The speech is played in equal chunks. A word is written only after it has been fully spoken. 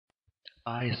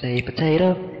I say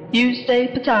potato, you say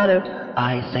potato.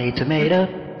 I say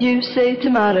tomato, you say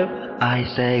tomato. I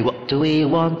say what do we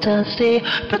want to see?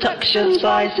 Production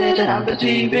spices and Amber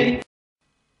TV.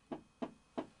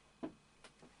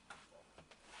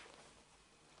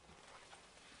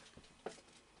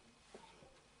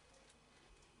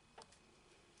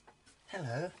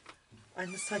 Hello,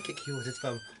 I'm the psychic you ordered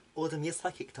from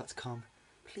ordermeyapsychic.com.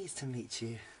 Pleased to meet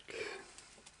you.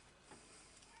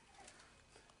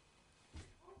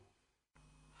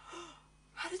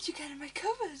 How did you get in my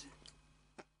cupboard?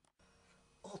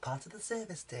 All part of the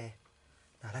service day.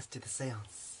 Now let's do the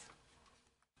seance.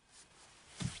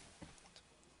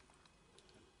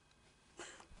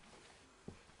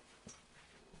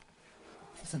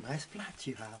 It's a nice flat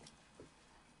you have.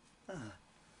 Ah.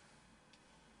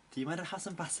 Do you mind if I have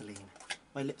some Vaseline?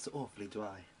 My lips are awfully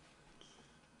dry.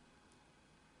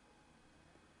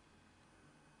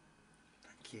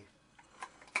 Thank you.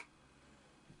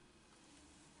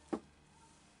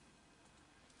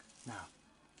 Now,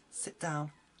 sit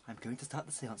down. I'm going to start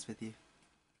the seance with you.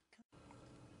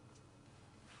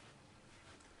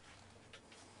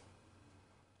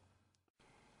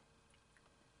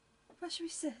 Where should we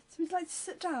sit? Would you like to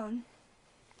sit down?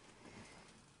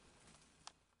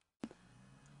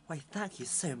 Why, thank you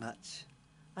so much.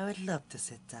 I would love to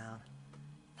sit down.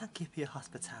 Thank you for your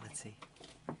hospitality.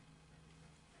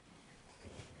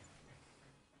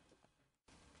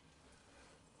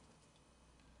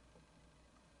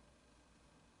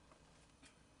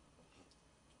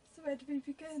 So where do we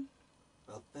begin?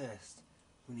 Well, first,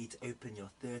 we need to open your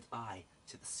third eye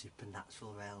to the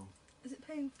supernatural realm. Is it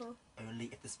painful? Only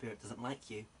if the spirit doesn't like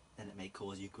you, then it may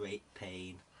cause you great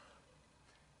pain.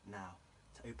 Now,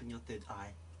 to open your third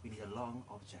eye, we need a long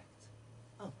object.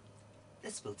 Oh,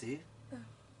 this will do. Oh,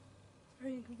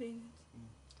 very inconvenient.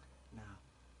 Now,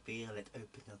 feel it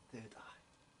open your third eye.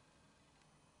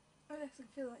 Oh yes, I can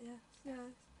feel that, yes, yes.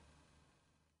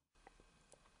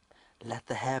 Let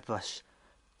the hairbrush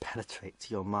penetrate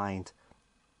to your mind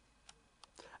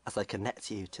as I connect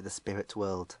you to the spirit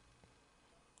world.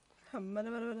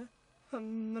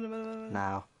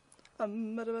 Now.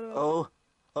 Oh!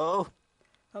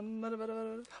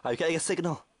 Are you getting a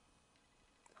signal?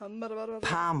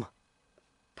 Pam!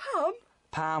 Pam?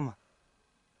 Pam!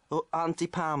 Oh, Auntie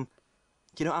Pam.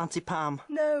 Do you know Auntie Pam?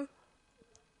 No.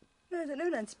 No, I don't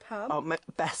know Auntie Pam. Oh,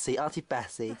 Bessie, Auntie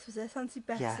Bessie. That was it, Auntie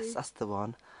Bessie. Yes, that's the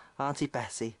one. Auntie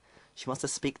Bessie. She wants to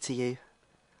speak to you.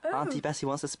 Oh. Auntie Bessie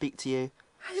wants to speak to you.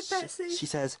 Hi, Bessie. She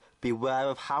says, beware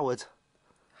of Howard.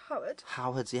 Howard?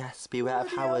 Howard, yes, beware of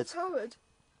Bloody Howard. hell's Howard?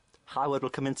 Howard will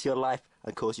come into your life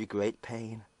and cause you great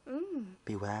pain. Mm.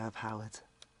 Beware of Howard.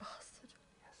 Bastard.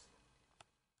 Yes.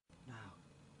 Now,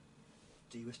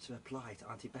 do you wish to reply to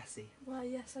Auntie Bessie? Why,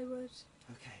 yes, I would.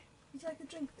 Okay. Would you like a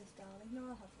drink of this, darling? No, I'll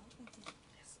have that, thank you.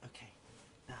 Yes, okay.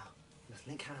 Now, you must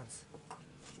link hands.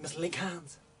 You must link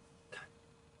hands. Okay.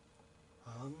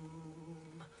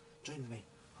 Join with me.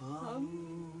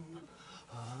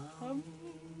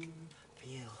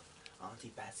 Feel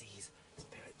Auntie Bessie's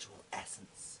spiritual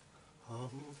essence.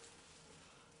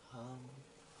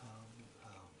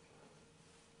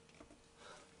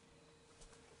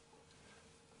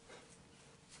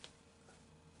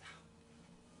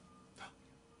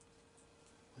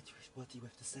 What do you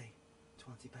have to say to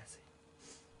Auntie Bessie?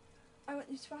 I want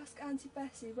you to ask Auntie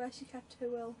Bessie where she kept her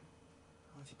will.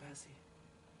 Auntie Bessie,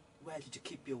 where did you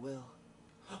keep your will?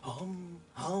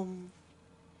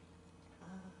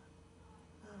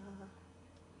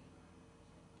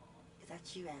 Is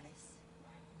that you, Alice?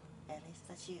 Alice, is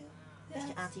that you? Yes. That's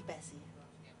your Auntie Bessie.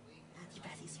 Auntie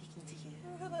Bessie speaking to you.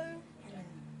 Oh, hello. Hello.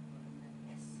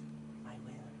 Yes, my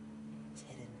will is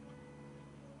hidden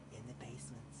in the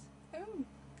basement, Oh.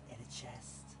 in a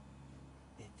chest,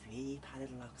 with 3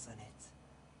 padded locks on it.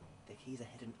 The keys are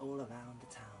hidden all around the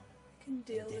town. I can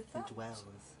deal in with different that. wells.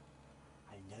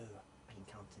 I know I can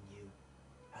count on you.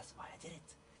 That's why I did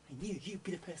it. I knew you'd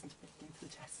be the person to fit into the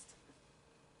chest.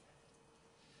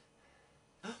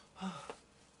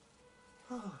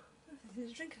 Oh,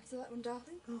 There's a drink after that one,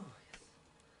 darling. yes.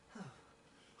 Oh, well,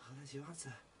 there's your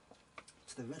answer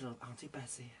to the riddle, Auntie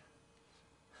Bessie.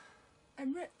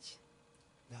 I'm rich.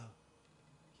 No,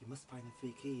 you must find the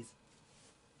 3 keys.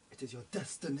 It is your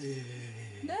destiny.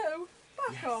 No,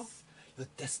 back off. Your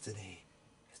destiny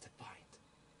is to find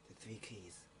the 3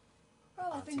 keys.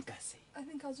 Well, Auntie Bessie. I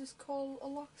think I'll just call a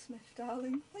locksmith,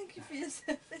 darling. Thank you for your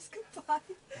service. Goodbye.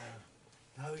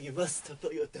 No, you must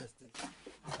fulfill your destiny.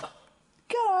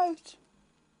 Get out.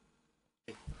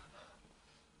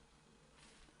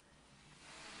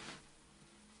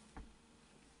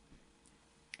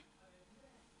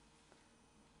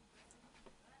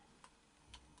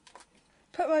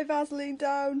 Put my Vaseline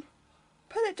down.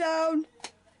 Put it down.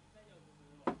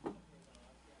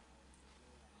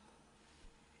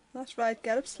 That's right,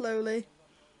 get up slowly.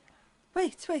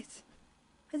 Wait. I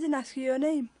didn't ask you your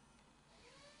name.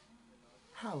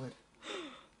 Howard.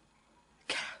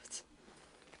 Get out.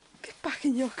 Get back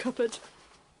in your cupboard.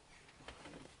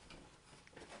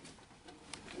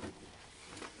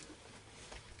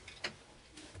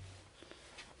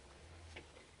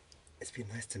 It's been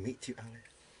nice to meet you, Alice.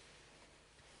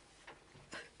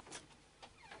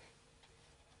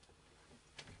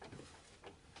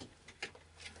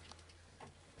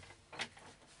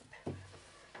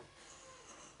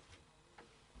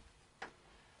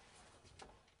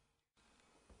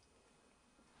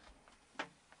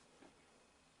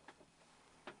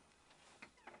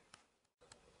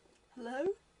 Hello?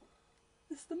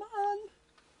 Mr. Man?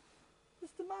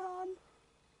 Mr. Man?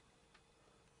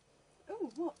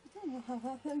 Oh, what? I don't know how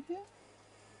that thank you.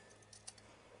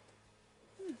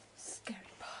 Scary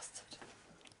bastard.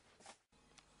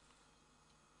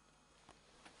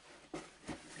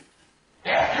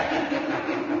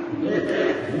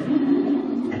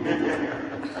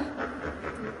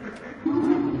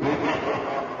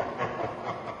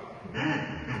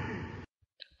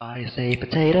 I say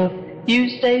potato, you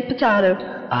say potato.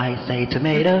 I say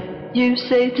tomato, you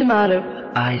say tomato.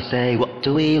 I say what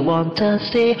do we want to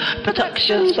see?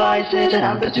 Production slices and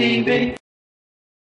amber TV.